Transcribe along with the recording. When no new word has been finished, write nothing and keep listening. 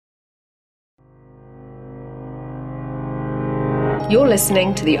You're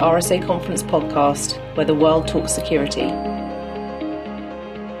listening to the RSA Conference podcast, where the world talks security.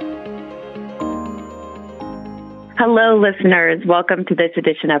 Hello, listeners. Welcome to this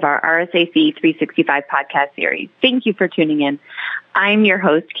edition of our RSAC 365 podcast series. Thank you for tuning in. I'm your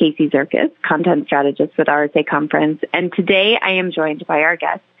host, Casey Zerkis, content strategist with RSA Conference, and today I am joined by our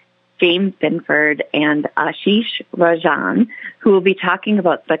guests, James Binford and Ashish Rajan, who will be talking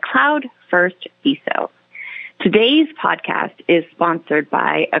about the Cloud First CISO. Today's podcast is sponsored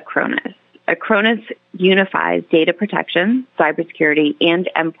by Acronis. Acronis unifies data protection, cybersecurity, and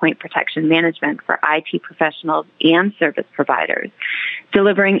endpoint protection management for IT professionals and service providers,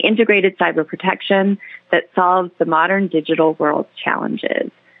 delivering integrated cyber protection that solves the modern digital world's challenges.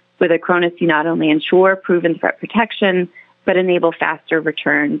 With Acronis, you not only ensure proven threat protection, but enable faster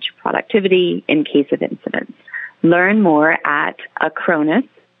return to productivity in case of incidents. Learn more at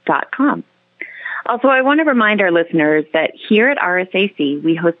acronis.com. Also, I want to remind our listeners that here at RSAC,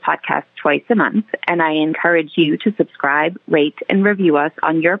 we host podcasts twice a month, and I encourage you to subscribe, rate, and review us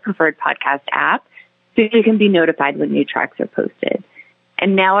on your preferred podcast app so you can be notified when new tracks are posted.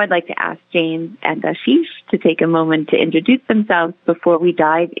 And now I'd like to ask James and Ashish to take a moment to introduce themselves before we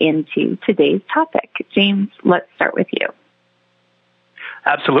dive into today's topic. James, let's start with you.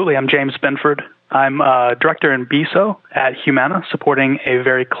 Absolutely. I'm James Binford. I'm director in BISO at Humana, supporting a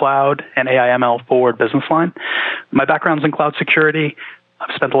very cloud and AI/ML forward business line. My background's in cloud security.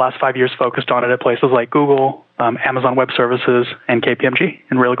 I've spent the last 5 years focused on it at places like Google, Amazon Web Services, and KPMG,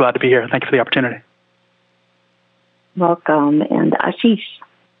 and really glad to be here. Thank you for the opportunity. Welcome. And Ashish.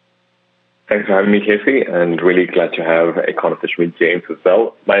 Thanks for having me, Casey, and really glad to have a conversation with James as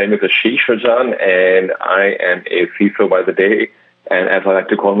well. My name is Ashish Rajan, and I am a CISO by the day. And as I like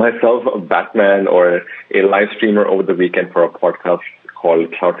to call myself, a Batman or a live streamer over the weekend for a podcast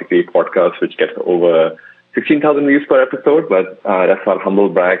called Cloud Security Podcast, which gets over 16,000 views per episode. But that's our humble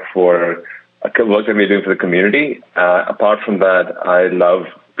brag for work that we're doing for the community. Apart from that, I love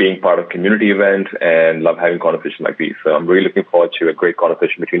being part of community events and love having conversations like these. So I'm really looking forward to a great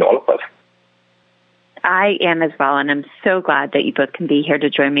conversation between all of us. I am as well, and I'm so glad that you both can be here to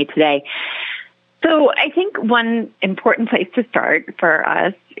join me today. So I think one important place to start for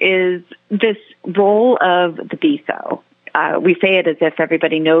us is this role of the BISO. We say it as if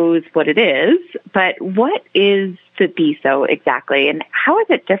everybody knows what it is, but what is the BISO exactly, and how is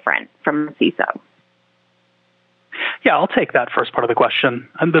it different from a CISO? Yeah, I'll take that first part of the question.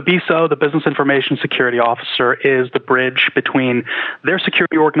 And the BISO, the Business Information Security Officer, is the bridge between their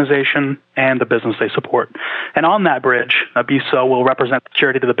security organization and the business they support. And on that bridge, a BISO will represent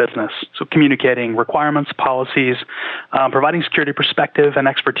security to the business, so communicating requirements, policies, providing security perspective and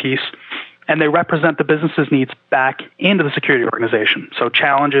expertise, and they represent the business's needs back into the security organization, so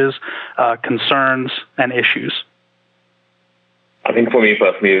challenges, concerns, and issues. I think for me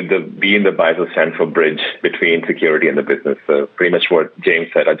personally, the B in the BISO stands for bridge between security and the business. So pretty much what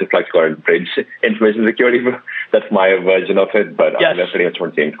James said. I just like to call it bridge information security. That's my version of it, but yes. That's pretty much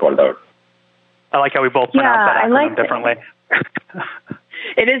what James called out. I like how we both pronounce that acronym differently.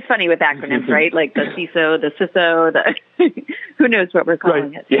 It is funny with acronyms, right? Like the CISO, the CISO, who knows what we're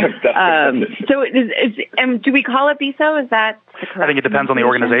calling it. Yeah, so do we call it BISO? Is that the correct? I think it depends on the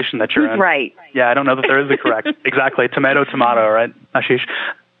organization that you're in. Right. Yeah, I don't know that there is a correct. Exactly. Tomato, right, Ashish?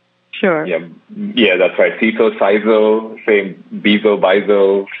 Sure. Yeah, that's right. CISO, CISO, same. BISO,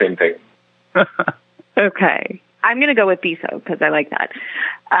 BISO, same thing. Okay. I'm going to go with BISO because I like that.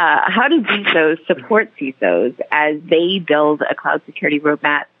 How do BISOs support CISOs as they build a cloud security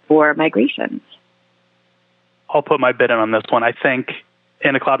roadmap for migrations? I'll put my bid in on this one. I think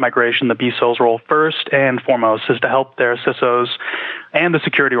in a cloud migration, the BISO's role first and foremost is to help their CISOs and the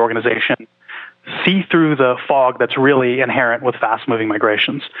security organization see through the fog that's really inherent with fast-moving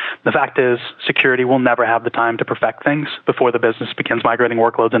migrations. The fact is, security will never have the time to perfect things before the business begins migrating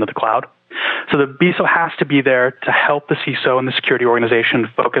workloads into the cloud. So the BISO has to be there to help the CISO and the security organization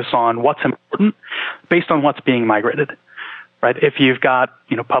focus on what's important based on what's being migrated. Right? If you've got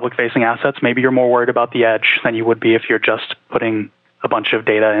public-facing assets, maybe you're more worried about the edge than you would be if you're just putting a bunch of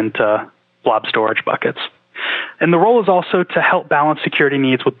data into blob storage buckets. And the role is also to help balance security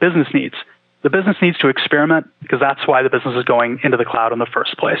needs with business needs. The business needs to experiment because that's why the business is going into the cloud in the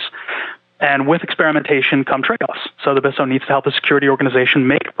first place. And with experimentation come trade-offs. So the BISO needs to help the security organization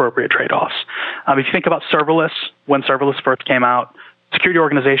make appropriate trade-offs. If you think about serverless, when serverless first came out, security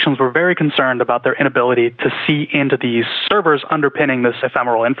organizations were very concerned about their inability to see into these servers underpinning this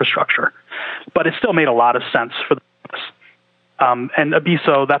ephemeral infrastructure. But it still made a lot of sense for the business. And a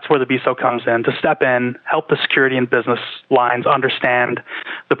BISO, that's where the BISO comes in, to step in, help the security and business lines understand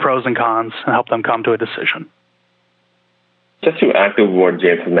the pros and cons, and help them come to a decision. Just to add to what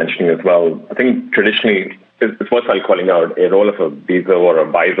James was mentioning as well, I think traditionally, it's worthwhile calling out a role of a BISO or a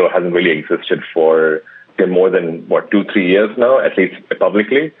BISO hasn't really existed for more than, 2-3 years now, at least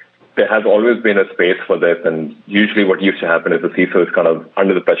publicly. There has always been a space for this, and usually what used to happen is the CISO is kind of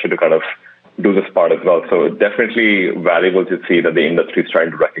under the pressure to kind of do this part as well. So it's definitely valuable to see that the industry is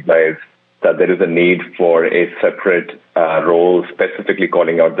trying to recognize that there is a need for a separate role, specifically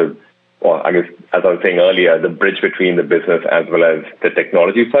calling out I guess, as I was saying earlier, the bridge between the business as well as the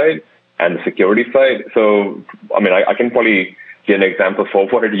technology side and the security side. So, I can probably give an example for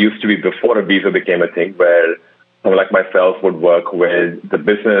what it used to be before a BISO became a thing, where someone like myself would work with the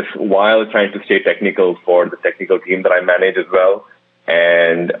business while trying to stay technical for the technical team that I manage as well.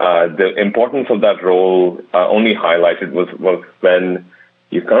 And the importance of that role only highlighted was when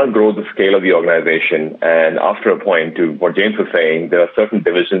you kind of grow the scale of the organization. And after a point, to what James was saying, there are certain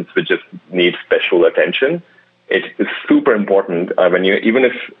divisions which just need special attention. It's super important even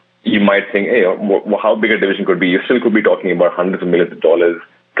if you might think, hey, how big a division could be, you still could be talking about hundreds of millions of dollars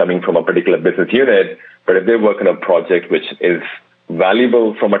coming from a particular business unit. But if they work on a project which is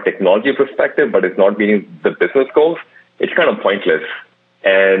valuable from a technology perspective, but it's not meeting the business goals, it's kind of pointless.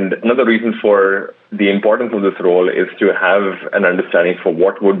 And another reason for the importance of this role is to have an understanding for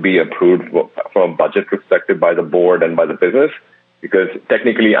what would be approved from a budget perspective by the board and by the business. Because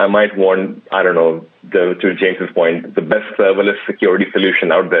technically, I might want, to James's point, the best serverless security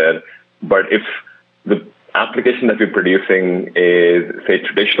solution out there. But if the application that we're producing is, say,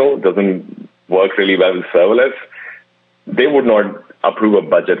 traditional, doesn't work really well with serverless, they would not approve a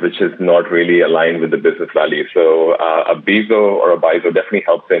budget which is not really aligned with the business value. So a BISO or a BISO definitely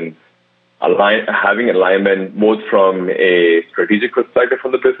helps in having alignment both from a strategic perspective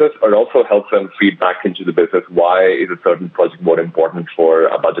from the business, but also helps them feed back into the business why is a certain project more important for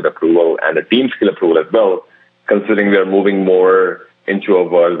a budget approval and a team skill approval as well, considering we are moving more into a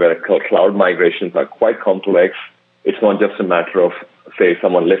world where cloud migrations are quite complex. It's not just a matter of, say,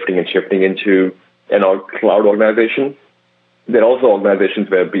 someone lifting and shifting into an cloud organization. There are also organizations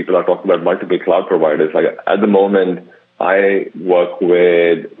where people are talking about multiple cloud providers. Like at the moment, I work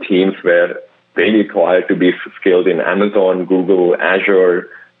with teams where they require to be skilled in Amazon, Google, Azure.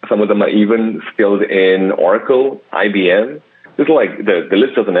 Some of them are even skilled in Oracle, IBM. It's like the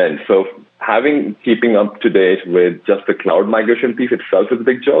list doesn't end. So keeping up to date with just the cloud migration piece itself is a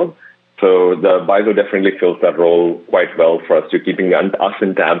big job. So the BISO definitely fills that role quite well for us to keeping us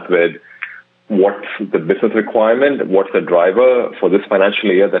in tabs with what's the business requirement, what's the driver for this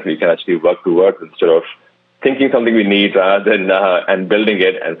financial year that we can actually work towards instead of thinking something we need rather than and building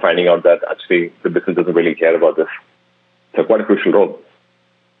it and finding out that actually the business doesn't really care about this. So quite a crucial role.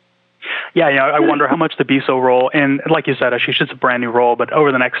 Yeah, I wonder how much the BISO role, and like you said, Ashish, it's a brand new role, but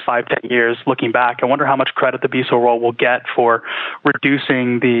over the next 5-10 years, looking back, I wonder how much credit the BISO role will get for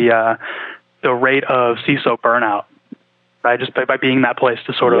reducing the rate of CISO burnout, right? Just by being that place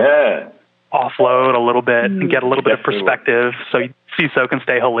to sort of offload a little bit and get a little bit of perspective so CISO can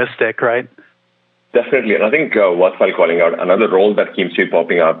stay holistic, right? Definitely. And I think worthwhile calling out another role that keeps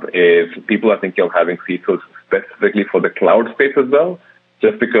popping up is people are thinking of having CISOs specifically for the cloud space as well.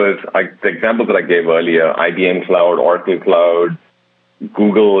 Just because the examples that I gave earlier, IBM Cloud, Oracle Cloud,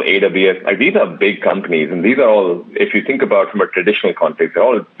 Google, AWS, these are big companies. And these are all, if you think about from a traditional context, they're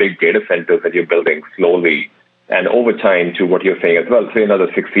all big data centers that you're building slowly. And over time, to what you're saying as well, say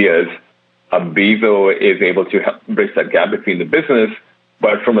another 6 years, a BISO is able to help bridge that gap between the business.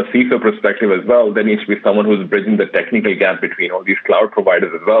 But from a CISO perspective as well, there needs to be someone who's bridging the technical gap between all these cloud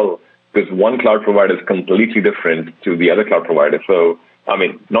providers as well. Because one cloud provider is completely different to the other cloud provider. So, I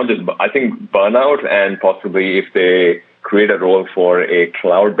think burnout and possibly if they create a role for a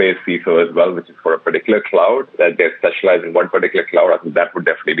cloud-based CISO as well, which is for a particular cloud, that they're specialized in one particular cloud, I think that would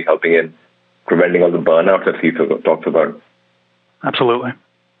definitely be helping in preventing all the burnout that CISO talks about. Absolutely.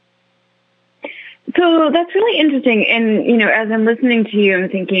 So that's really interesting. And, as I'm listening to you, I'm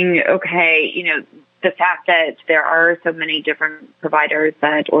thinking, okay, the fact that there are so many different providers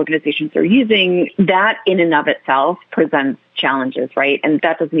that organizations are using, that in and of itself presents challenges, right? And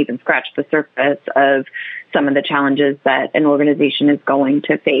that doesn't even scratch the surface of some of the challenges that an organization is going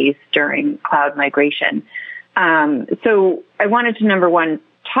to face during cloud migration. So I wanted to, number one,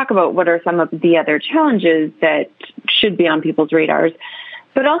 talk about what are some of the other challenges that should be on people's radars.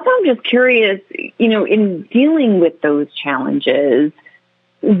 But also I'm just curious, in dealing with those challenges,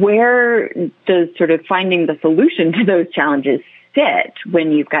 where does sort of finding the solution to those challenges sit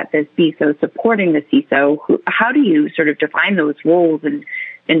when you've got this BISO supporting the CISO? How do you sort of define those roles and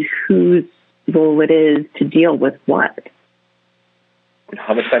whose role it is to deal with what?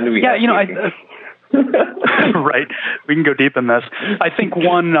 How much time do we have? Right. We can go deep in this. I think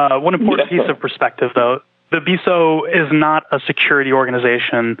one important piece of perspective, though, the BISO is not a security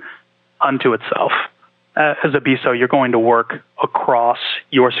organization unto itself. As a BISO, you're going to work across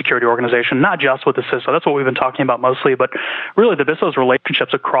your security organization, not just with the CISO. That's what we've been talking about mostly, but really the BISO's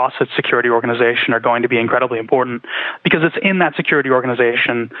relationships across its security organization are going to be incredibly important because it's in that security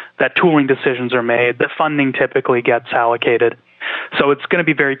organization that tooling decisions are made, that funding typically gets allocated. So it's going to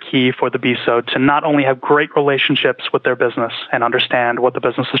be very key for the BISO to not only have great relationships with their business and understand what the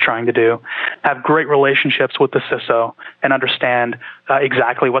business is trying to do, have great relationships with the CISO and understand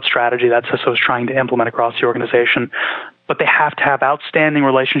exactly what strategy that CISO is trying to implement across the organization, but they have to have outstanding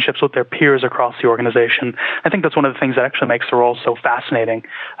relationships with their peers across the organization. I think that's one of the things that actually makes the role so fascinating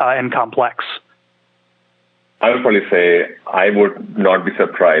and complex. I would probably say I would not be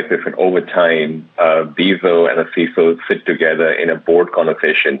surprised if over time a BISO and a CISO sit together in a board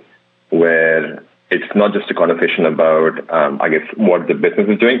conversation where it's not just a conversation about, what the business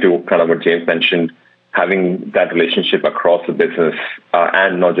is doing, to kind of what James mentioned, having that relationship across the business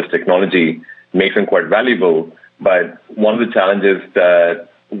and not just technology makes them quite valuable. But one of the challenges that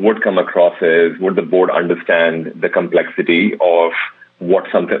would come across is, would the board understand the complexity of what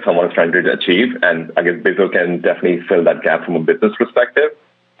someone is trying to achieve? And I guess BISO can definitely fill that gap from a business perspective.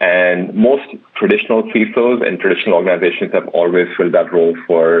 And most traditional CISOs and traditional organizations have always filled that role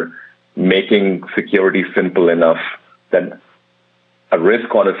for making security simple enough that a risk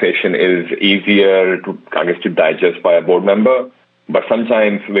conversation is easier to digest by a board member. But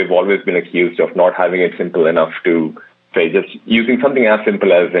sometimes we've always been accused of not having it simple enough to, say, just using something as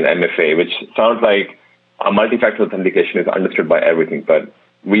simple as an MFA, which sounds like a multi-factor authentication is understood by everything. But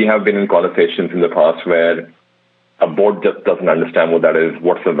we have been in conversations in the past where a board just doesn't understand what that is,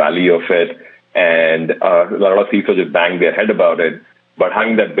 what's the value of it, and a lot of CISOs just bang their head about it. But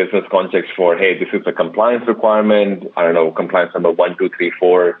having that business context for, hey, this is a compliance requirement, compliance number 1, 2, 3,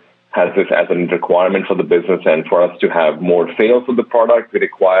 4 has this as a requirement for the business, and for us to have more sales of the product, we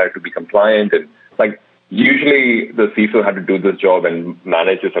require to be compliant. And usually the CISO had to do this job and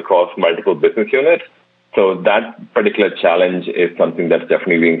manage this across multiple business units. So that particular challenge is something that's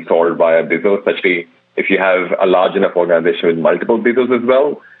definitely being solved by a BISO, especially if you have a large enough organization with multiple BISOs as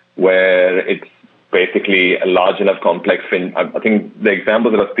well, where it's basically a large enough complex. I think the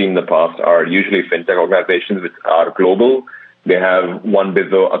examples that I've seen in the past are usually fintech organizations which are global. They have one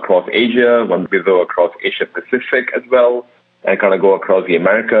BISO across Asia, one BISO across Asia Pacific as well, and kind of go across the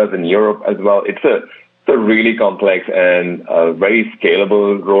Americas and Europe as well. It's a really complex and a very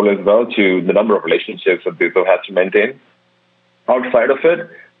scalable role as well to the number of relationships a BISO has to maintain. Outside of it,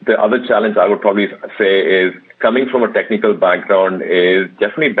 the other challenge I would probably say is coming from a technical background is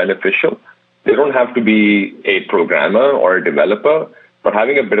definitely beneficial. They don't have to be a programmer or a developer, but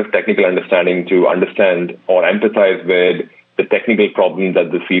having a bit of technical understanding to understand or empathize with the technical problem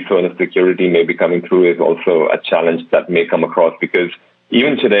that the CISO and the security may be coming through is also a challenge that may come across, because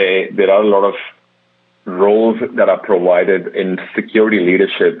even today there are a lot of roles that are provided in security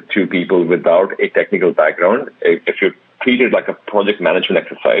leadership to people without a technical background. If you're treated like a project management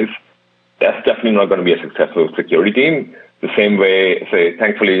exercise, that's definitely not going to be a successful security team. The same way, say,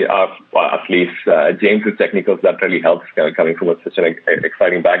 thankfully, at least James's technicals, that really helps coming from such an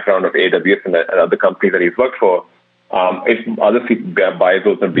exciting background of AWS and other companies that he's worked for. If other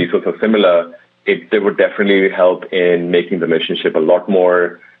BISOs and BISOs are similar, they would definitely help in making the relationship a lot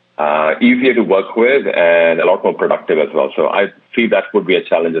more easier to work with and a lot more productive as well. So I see that would be a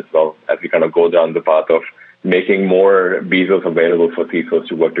challenge as well as we kind of go down the path of making more BISOs available for CISOs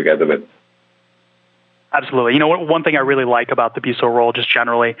to work together with. Absolutely. One thing I really like about the BISO role just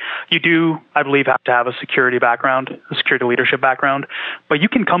generally, you do, I believe, have to have a security background, a security leadership background, but you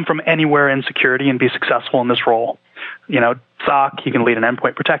can come from anywhere in security and be successful in this role. SOC, you can lead an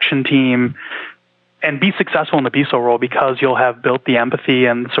endpoint protection team and be successful in the BISO role because you'll have built the empathy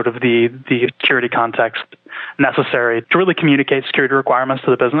and sort of the security context necessary to really communicate security requirements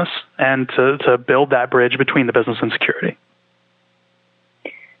to the business and to build that bridge between the business and security.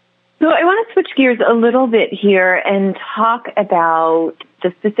 So I want to switch gears a little bit here and talk about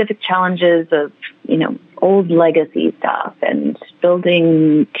the specific challenges of, old legacy stuff and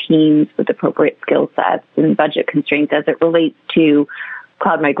building teams with appropriate skill sets and budget constraints as it relates to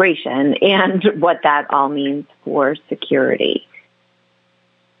cloud migration and what that all means for security.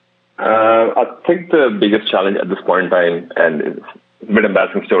 I think the biggest challenge at this point in time, and it's a bit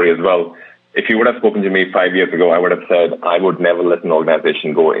embarrassing story as well, if you would have spoken to me 5 years ago, I would have said I would never let an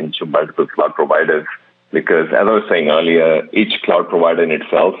organization go into multiple cloud providers because, as I was saying earlier, each cloud provider in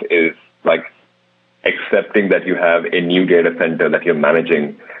itself is like accepting that you have a new data center that you're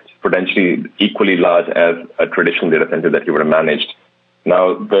managing. potentially equally large as a traditional data center that you would have managed.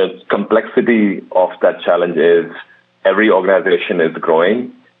 Now, the complexity of that challenge is every organization is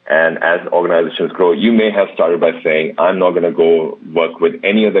growing. And as organizations grow, you may have started by saying, I'm not going to go work with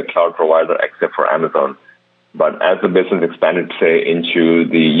any other cloud provider except for Amazon. But as the business expanded, say, into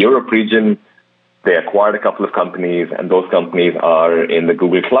the Europe region, they acquired a couple of companies, and those companies are in the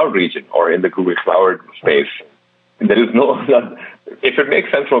Google Cloud region or in the Google Cloud space. There is if it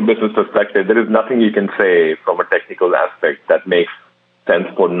makes sense from a business perspective, there is nothing you can say from a technical aspect that makes sense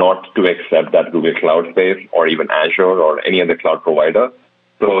for not to accept that Google Cloud space or even Azure or any other cloud provider.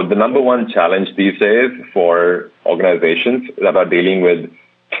 So the number one challenge these days for organizations that are dealing with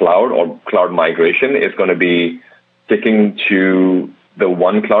cloud or cloud migration is going to be sticking to the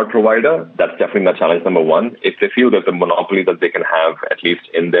one cloud provider. That's definitely the challenge number one. If they feel there's a monopoly that they can have, at least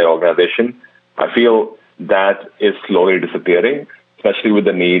in their organization, I feel that is slowly disappearing, especially with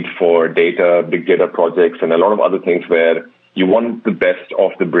the need for data, big data projects, and a lot of other things where you want the best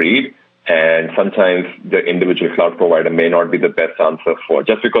of the breed. And sometimes the individual cloud provider may not be the best answer for,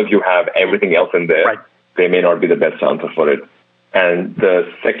 just because you have everything else in there, right, they may not be the best answer for it. And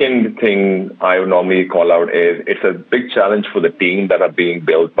the second thing I would normally call out is it's a big challenge for the team that are being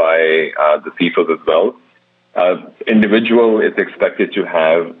built by the CISOs as well. Individual is expected to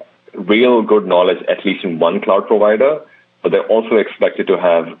have real good knowledge, at least in one cloud provider, but they're also expected to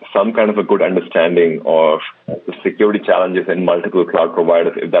have some kind of a good understanding of the security challenges in multiple cloud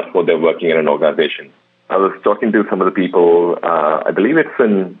providers if that's what they're working in an organization. I was talking to some of the people, I believe it's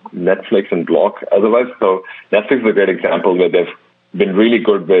in Netflix and Block otherwise. So Netflix is a great example where they've been really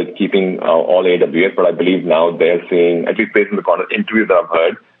good with keeping all AWS, but I believe now they're seeing, at least based on the kind of interviews that I've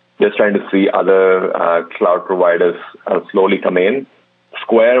heard, they're trying to see other cloud providers slowly come in.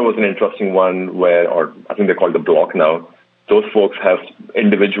 Square was an interesting one where, or I think they're called the Block now. Those folks have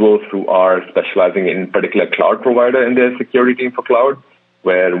individuals who are specializing in particular cloud provider in their security team for cloud,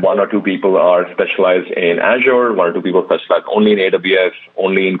 where one or two people are specialized in Azure, one or two people specialize only in AWS,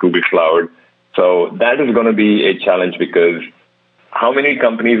 only in Google Cloud. So that is going to be a challenge because how many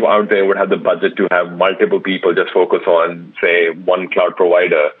companies out there would have the budget to have multiple people just focus on, say, one cloud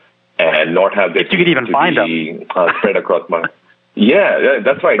provider and not have this? If you could even find them. Spread across market. Yeah,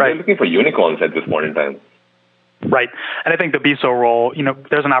 that's right. They're looking for unicorns at this point in time. Right. And I think the BISO role,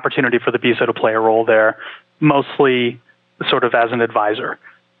 there's an opportunity for the BISO to play a role there, mostly sort of as an advisor,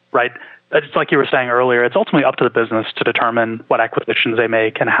 right? It's like you were saying earlier, it's ultimately up to the business to determine what acquisitions they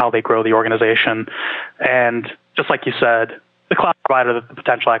make and how they grow the organization. And just like you said, the cloud provider that the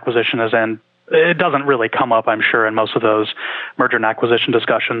potential acquisition is in, it doesn't really come up, I'm sure, in most of those merger and acquisition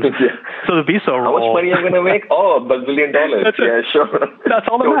discussions. Yeah. So the BISO role... How much money are you going to make? $1 billion. Yeah, sure. That's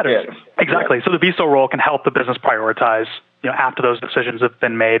all that matters. Exactly. Yeah. So the BISO role can help the business prioritize, after those decisions have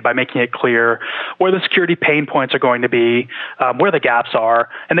been made by making it clear where the security pain points are going to be, where the gaps are,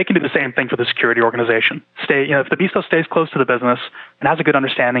 and they can do the same thing for the security organization. If the BISO stays close to the business and has a good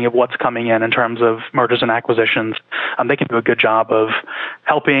understanding of what's coming in terms of mergers and acquisitions, they can do a good job of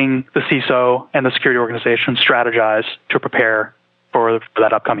helping the CISO and the security organization strategize to prepare for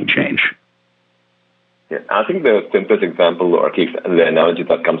that upcoming change. Yeah, I think the simplest example, or at least the analogy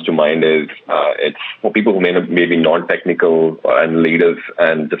that comes to mind, is it's for people who may be non-technical and leaders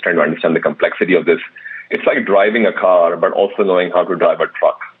and just trying to understand the complexity of this. It's like driving a car, but also knowing how to drive a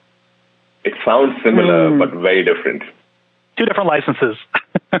truck. It sounds similar, but very different. Two different licenses.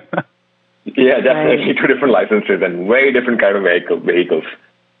 Yeah, definitely two different licenses and very different kind of vehicles.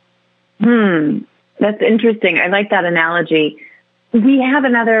 That's interesting. I like that analogy. We have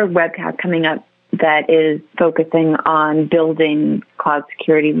another webcast coming up that is focusing on building cloud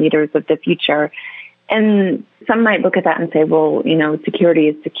security leaders of the future. And some might look at that and say, well, security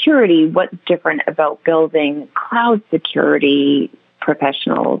is security. What's different about building cloud security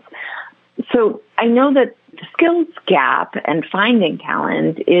professionals? So I know that the skills gap and finding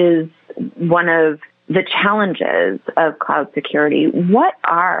talent is one of the challenges of cloud security. What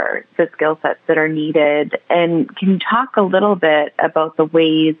are the skill sets that are needed? And can you talk a little bit about the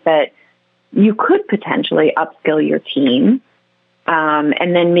ways that you could potentially upskill your team?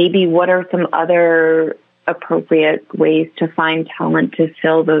 And then maybe what are some other appropriate ways to find talent to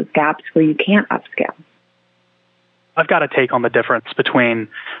fill those gaps where you can't upskill? I've got a take on the difference between,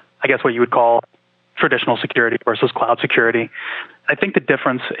 I guess, what you would call traditional security versus cloud security. I think the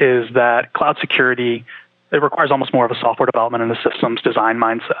difference is that cloud security, it requires almost more of a software development and a systems design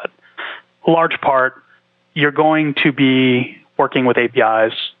mindset. A large part, you're going to be working with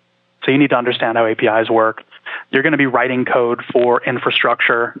APIs, so you need to understand how APIs work. You're going to be writing code for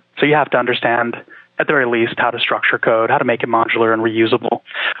infrastructure, so you have to understand at the very least, how to structure code, how to make it modular and reusable.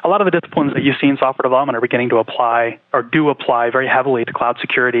 A lot of the disciplines that you see in software development are beginning to apply or do apply very heavily to cloud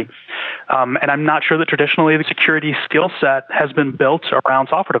security. And I'm not sure that traditionally the security skill set has been built around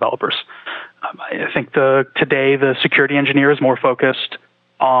software developers. I think today the security engineer is more focused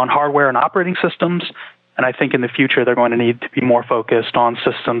on hardware and operating systems. And I think in the future they're going to need to be more focused on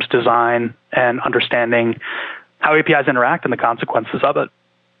systems design and understanding how APIs interact and the consequences of it.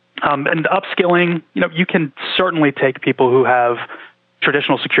 And upskilling, you can certainly take people who have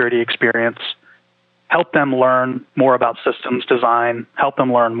traditional security experience, help them learn more about systems design, help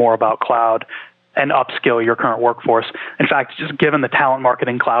them learn more about cloud, and upskill your current workforce. In fact, just given the talent market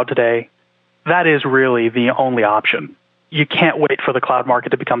in cloud today, that is really the only option. You can't wait for the cloud market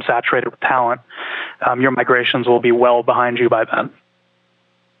to become saturated with talent. Your migrations will be well behind you by then.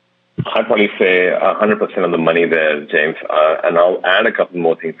 I'd probably say 100% of the money there, James, and I'll add a couple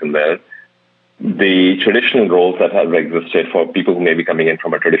more things in there. The traditional roles that have existed for people who may be coming in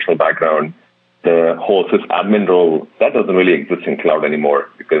from a traditional background, the whole sysadmin role, that doesn't really exist in cloud anymore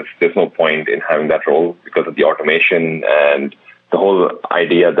because there's no point in having that role because of the automation and the whole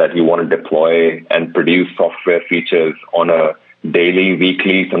idea that you want to deploy and produce software features on a daily,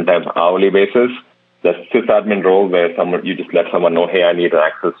 weekly, sometimes hourly basis. The sysadmin role where you just let someone know, hey, I need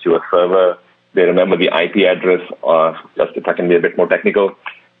access to a server. They remember the IP address, just if I can be a bit more technical,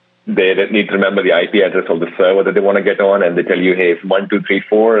 they need to remember the IP address of the server that they want to get on, and they tell you, hey, it's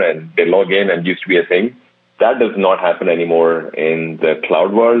 1234, and they log in and used to be a thing. That does not happen anymore in the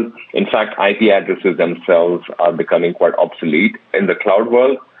cloud world. In fact, IP addresses themselves are becoming quite obsolete in the cloud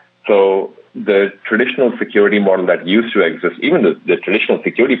world. So the traditional security model that used to exist, even the traditional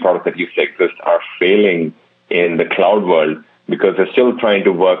security products that used to exist are failing in the cloud world because they're still trying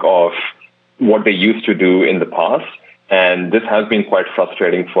to work off what they used to do in the past. And this has been quite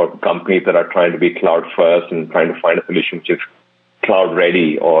frustrating for companies that are trying to be cloud first and trying to find a solution which is cloud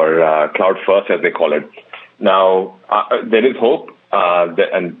ready or cloud first, as they call it. Now, there is hope,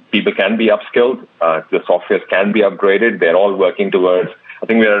 and people can be upskilled. The softwares can be upgraded. They're all working towards, I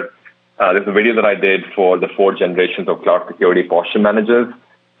think there's a video that I did for the 4 generations of cloud security posture managers,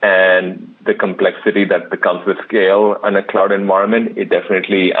 and the complexity that becomes with scale in a cloud environment, it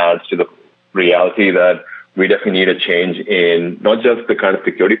definitely adds to the reality that we definitely need a change in not just the kind of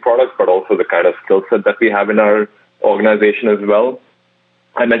security products, but also the kind of skill set that we have in our organization as well.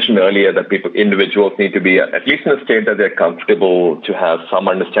 I mentioned earlier that individuals need to be at least in a state that they're comfortable to have some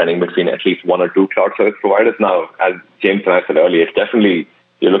understanding between at least 1 or 2 cloud service providers. Now, as James and I said earlier, it's definitely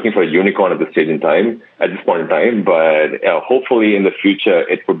you're looking for a unicorn at this point in time, but hopefully in the future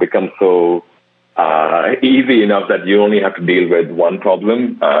it would become so easy enough that you only have to deal with one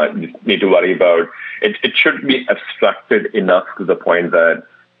problem. You need to worry about it. It should be abstracted enough to the point that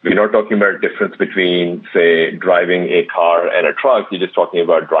we're not talking about a difference between, say, driving a car and a truck. You're just talking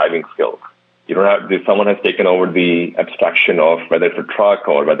about driving skills. You don't have, if someone has taken over the abstraction of whether it's a truck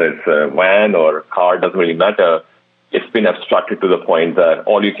or whether it's a van or a car, doesn't really matter. It's been abstracted to the point that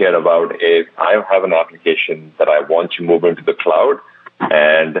all you care about is I have an application that I want to move into the cloud,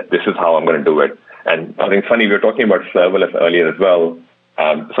 and this is how I'm going to do it. And I think, funny, we were talking about serverless earlier as well.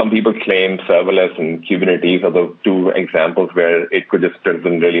 Some people claim serverless and Kubernetes are the 2 examples where it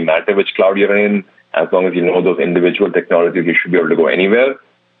doesn't really matter which cloud you're in. As long as you know those individual technologies, you should be able to go anywhere.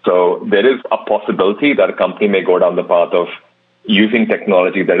 So there is a possibility that a company may go down the path of using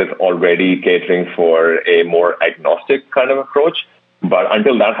technology that is already catering for a more agnostic kind of approach. But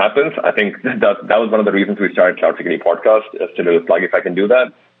until that happens, I think that was one of the reasons we started Cloud Security Podcast, just to do a plug if I can do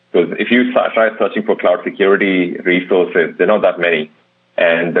that. Because if you try searching for cloud security resources, there are not that many.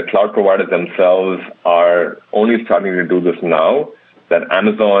 And the cloud providers themselves are only starting to do this now. That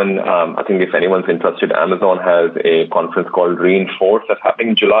Amazon, I think if anyone's interested, Amazon has a conference called Reinforce that's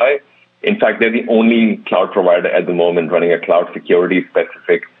happening in July. In fact, they're the only cloud provider at the moment running a cloud security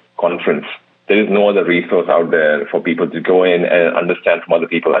specific conference. There is no other resource out there for people to go in and understand from other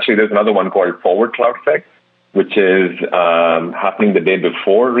people. Actually, there's another one called Forward CloudSec, which is happening the day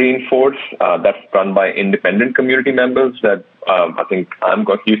before Reinforce. That's run by independent community members that I think I'm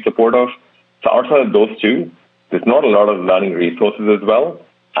got huge support of. So outside of those 2, there's not a lot of learning resources as well.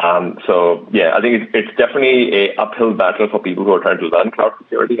 So yeah, I think it's definitely a uphill battle for people who are trying to learn cloud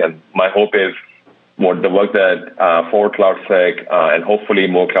security. And my hope is the work that Forward CloudSec and hopefully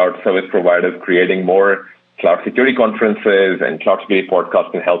more cloud service providers creating more cloud security conferences and cloud security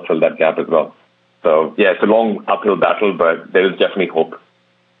podcasts can help fill that gap as well. So yeah, it's a long uphill battle, but there is definitely hope.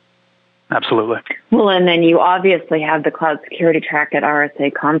 Absolutely. Well, and then you obviously have the cloud security track at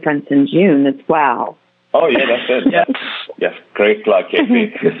RSA conference in June as well. Oh, yeah, that's it. Yes. Great plug,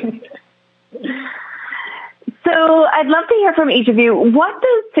 Casey. So I'd love to hear from each of you. What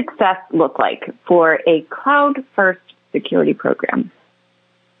does success look like for a cloud-first security program?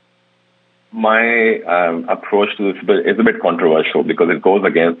 My approach to this is a bit controversial because it goes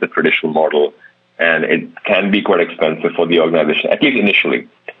against the traditional model, and it can be quite expensive for the organization, at least initially.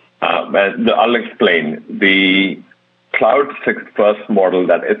 I'll explain. The cloud-first model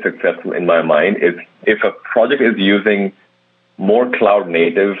that is successful in my mind is if a project is using more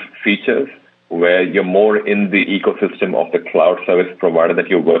cloud-native features, where you're more in the ecosystem of the cloud service provider that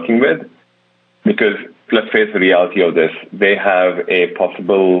you're working with. Because let's face the reality of this, they have a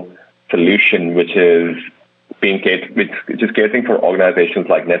possible solution which is catering for organizations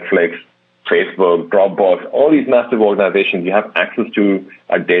like Netflix, Facebook, Dropbox, all these massive organizations. You have access to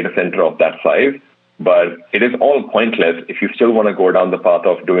a data center of that size, but it is all pointless if you still want to go down the path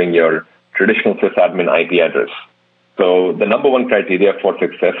of doing your traditional sysadmin IP address. So the number one criteria for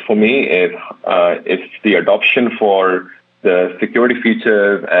success for me is the adoption for the security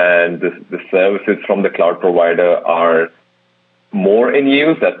features and the services from the cloud provider are more in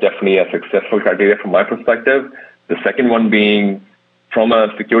use. That's definitely a successful criteria from my perspective. The second one being, from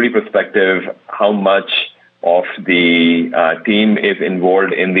a security perspective, how much of the team is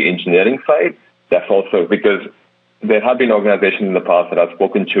involved in the engineering side. That's also because there have been organizations in the past that I've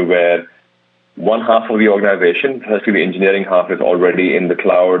spoken to where one half of the organization, especially the engineering half, is already in the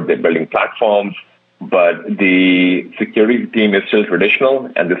cloud. They're building platforms, but the security team is still traditional,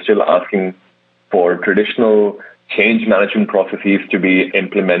 and they're still asking for traditional change management processes to be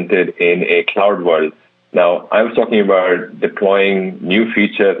implemented in a cloud world. Now, I was talking about deploying new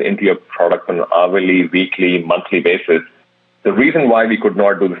features into your product on an hourly, weekly, monthly basis. The reason why we could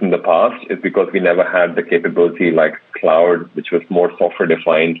not do this in the past is because we never had the capability like cloud, which was more software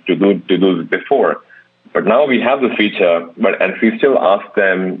defined, to do this before. But now we have the feature, and we still ask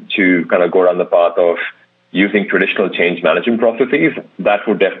them to kind of go down the path of using traditional change management processes. That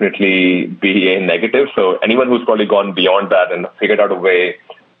would definitely be a negative. So anyone who's probably gone beyond that and figured out a way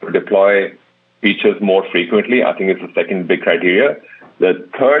to deploy features more frequently, I think is the second big criteria. The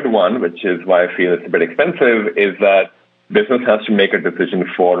third one, which is why I feel it's a bit expensive, is that business has to make a decision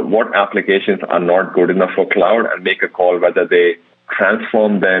for what applications are not good enough for cloud and make a call whether they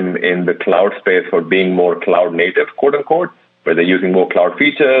transform them in the cloud space for being more cloud native, quote unquote, where they're using more cloud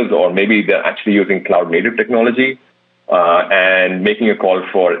features, or maybe they're actually using cloud native technology, and making a call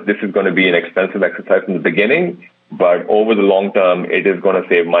for this is going to be an expensive exercise in the beginning, but over the long term, it is going to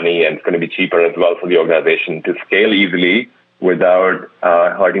save money and it's going to be cheaper as well for the organization to scale easily without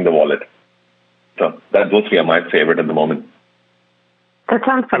hurting the wallet. So those three are my favorite at the moment. That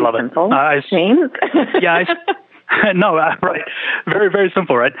sounds pretty simple. James? Right. Very, very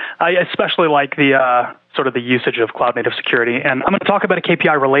simple, right? I especially like the sort of the usage of cloud native security. And I'm going to talk about a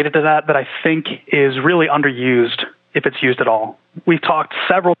KPI related to that I think is really underused if it's used at all. We've talked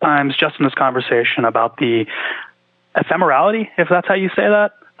several times just in this conversation about the ephemerality, if that's how you say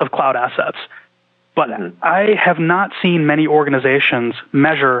that, of cloud assets. But I have not seen many organizations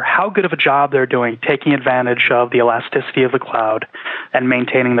measure how good of a job they're doing taking advantage of the elasticity of the cloud and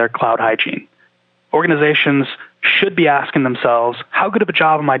maintaining their cloud hygiene. Organizations should be asking themselves, how good of a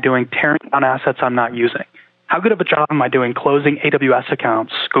job am I doing tearing down assets I'm not using? How good of a job am I doing closing AWS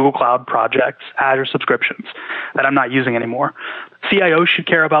accounts, Google Cloud projects, Azure subscriptions that I'm not using anymore? CIOs should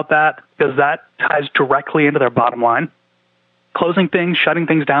care about that because that ties directly into their bottom line. Closing things, shutting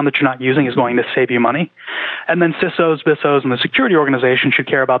things down that you're not using is going to save you money. And then CISOs, BISOs, and the security organization should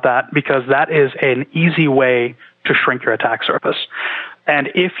care about that because that is an easy way to shrink your attack surface.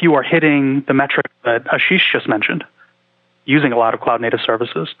 And if you are hitting the metric that Ashish just mentioned, using a lot of cloud-native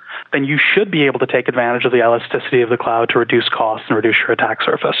services, then you should be able to take advantage of the elasticity of the cloud to reduce costs and reduce your attack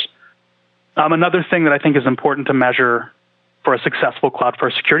surface. Another thing that I think is important to measure for a successful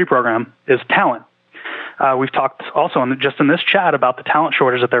cloud-first security program is talent. We've talked also just in this chat about the talent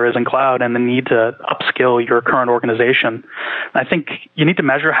shortage that there is in cloud and the need to upskill your current organization. I think you need to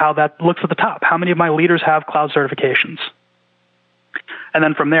measure how that looks at the top. How many of my leaders have cloud certifications? And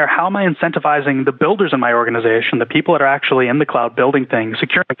then from there, how am I incentivizing the builders in my organization, the people that are actually in the cloud building things,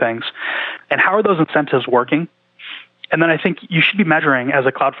 securing things, and how are those incentives working? And then I think you should be measuring as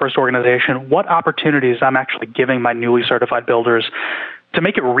a cloud-first organization what opportunities I'm actually giving my newly certified builders to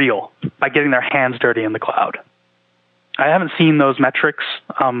make it real by getting their hands dirty in the cloud. I haven't seen those metrics,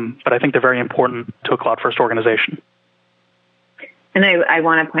 but I think they're very important to a cloud-first organization. And I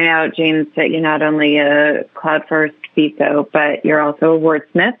want to point out, James, that you're not only a cloud-first CISO, but you're also a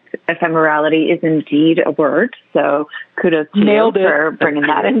wordsmith. Ephemerality is indeed a word, so kudos to you for bringing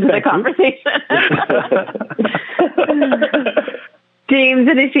that into the conversation. James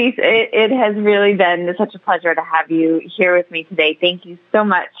and Ashish, it has really been such a pleasure to have you here with me today. Thank you so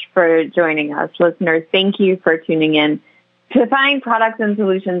much for joining us. Listeners, thank you for tuning in. To find products and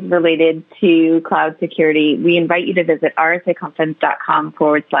solutions related to cloud security, we invite you to visit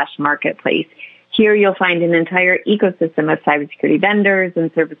rsaconference.com/marketplace. Here you'll find an entire ecosystem of cybersecurity vendors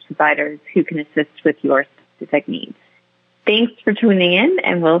and service providers who can assist with your specific needs. Thanks for tuning in,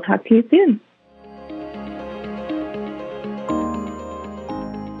 and we'll talk to you soon.